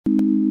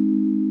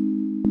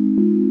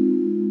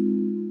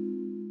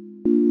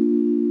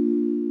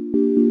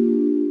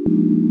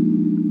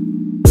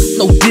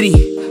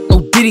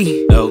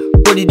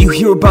Bro, did you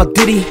hear about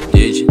Diddy?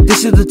 Did you?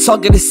 This is the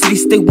talk of the city,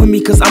 stay with me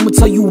cause I'ma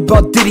tell you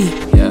about Diddy.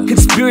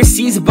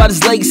 Conspiracies about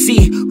his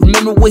legacy.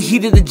 Remember what he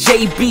did to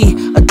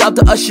JB?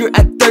 Adopted Usher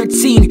at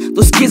 13.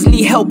 Those kids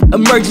need help,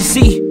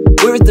 emergency.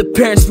 Where are the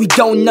parents? We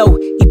don't know.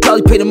 He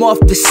probably paid them off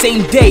the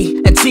same day.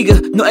 Antigua,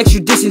 no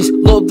extraditions.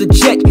 Load the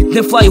jet,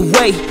 then fly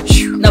away.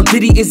 Now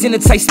Diddy is in a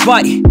tight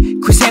spot.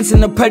 Chris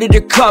Hansen, a predator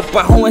caught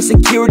by Homeland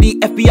Security,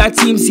 FBI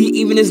teams. He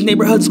even his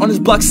neighborhoods on his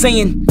block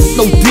saying,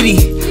 no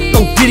Diddy,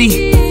 no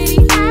Diddy.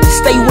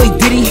 Stay away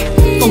Diddy,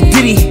 no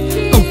Diddy,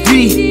 no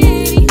Diddy.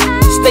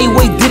 Stay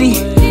away Diddy,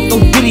 no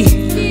Diddy,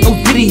 no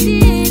Diddy.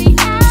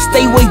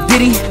 Stay away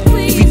Diddy.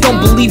 If you don't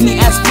believe me,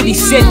 ask 50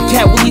 Cent.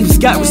 Cat Williams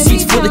got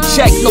receipts for the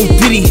check. No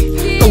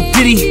Diddy, no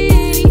Diddy.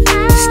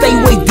 Stay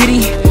away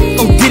Diddy,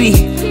 no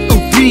Diddy, no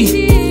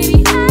Diddy.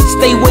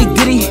 Stay away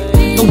Diddy,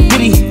 no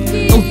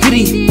Diddy, no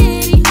Diddy.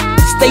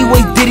 Stay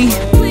away Diddy.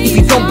 If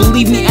you don't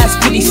believe me, ask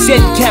 50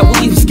 Cent. Cat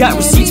Williams got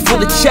receipts for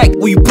the check.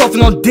 Were you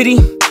bluffing on Diddy?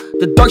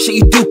 The dark shit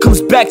you do comes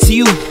back to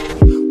you.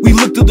 We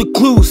looked through the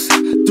clues.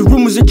 The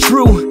rumors are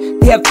true.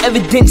 They have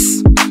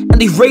evidence, and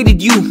they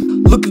raided you.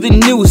 Look at the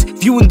news,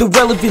 viewing the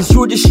relevance.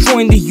 You're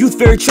destroying the youth,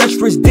 very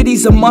treacherous.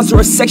 Diddy's a monster,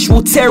 a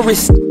sexual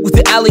terrorist. With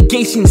the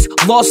allegations,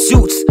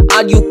 lawsuits,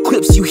 audio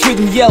clips, you hear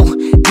them yell.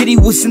 Diddy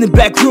was in the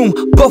back room,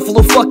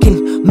 Buffalo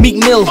fucking Meek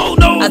Mill. Oh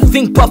no! I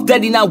think Puff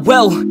Daddy not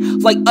well.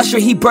 Like Usher,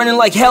 he burning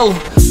like hell.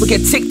 Look at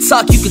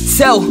TikTok, you could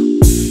tell.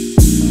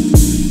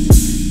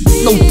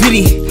 No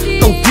Diddy,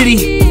 no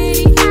Diddy.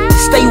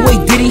 Stay away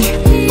Diddy,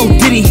 no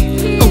Diddy,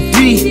 no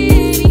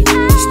Diddy.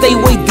 Stay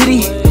away Diddy,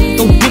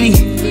 no Diddy,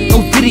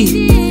 no Diddy.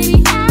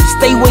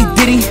 Stay away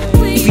Diddy.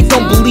 If you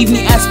don't believe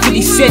me, ask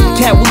 50 Cent.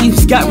 Cat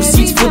Williams got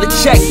receipts for the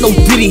check. No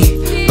Diddy,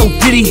 no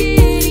Diddy.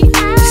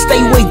 Stay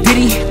away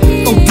Diddy,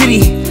 no Diddy,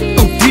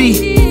 no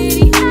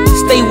Diddy.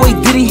 Stay away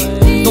Diddy,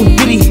 no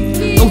Diddy,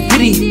 no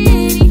Diddy.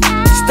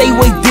 Stay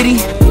away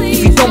Diddy.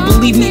 If you don't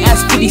believe me,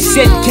 ask 50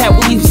 Cent. Cat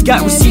Williams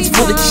got receipts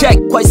for the check.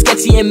 Quite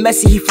sketchy and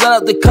messy. He fled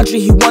out the country,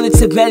 he wanted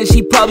to vanish.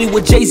 He probably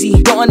with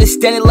Jay-Z. Don't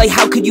understand it, like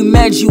how could you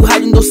manage? You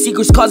hiding those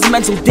secrets, causing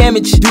mental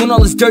damage. Doing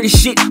all this dirty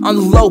shit on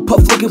the low.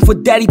 Puff looking for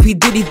Daddy P.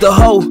 Diddy the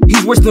hoe.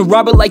 He's worse than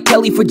Robert, like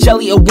Kelly for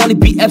jelly. A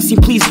wannabe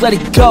Epstein, please let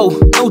it go.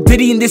 No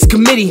Diddy in this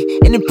committee.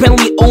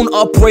 Independently owned,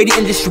 operated,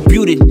 and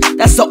distributed.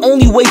 That's the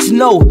only way to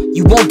know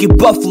you won't get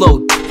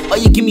buffaloed. Oh,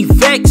 you give me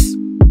facts?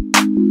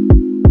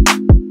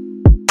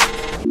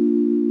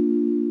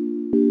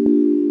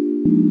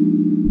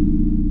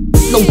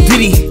 No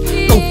Diddy,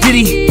 no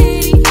Diddy.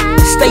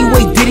 Stay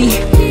away Diddy,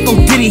 no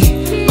Diddy,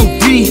 no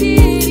Diddy.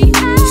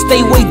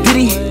 Stay away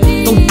Diddy,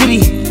 no Diddy,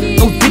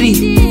 no Diddy.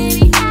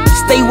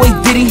 Stay away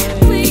Diddy.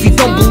 If you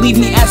don't believe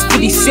me, ask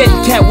 50 Cent.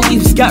 Cat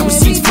Williams got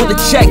receipts for the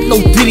check. No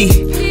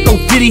Diddy, no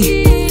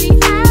Diddy.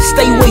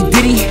 Stay away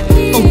Diddy,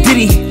 no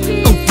Diddy,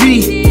 no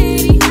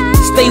Diddy.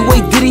 Stay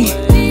away Diddy,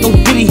 no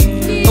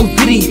Diddy, no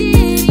Diddy.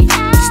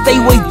 Stay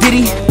away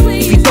Diddy.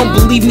 If you don't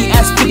believe me,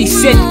 ask 50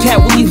 Cent. Cat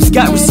Williams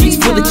got receipts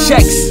for the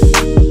checks.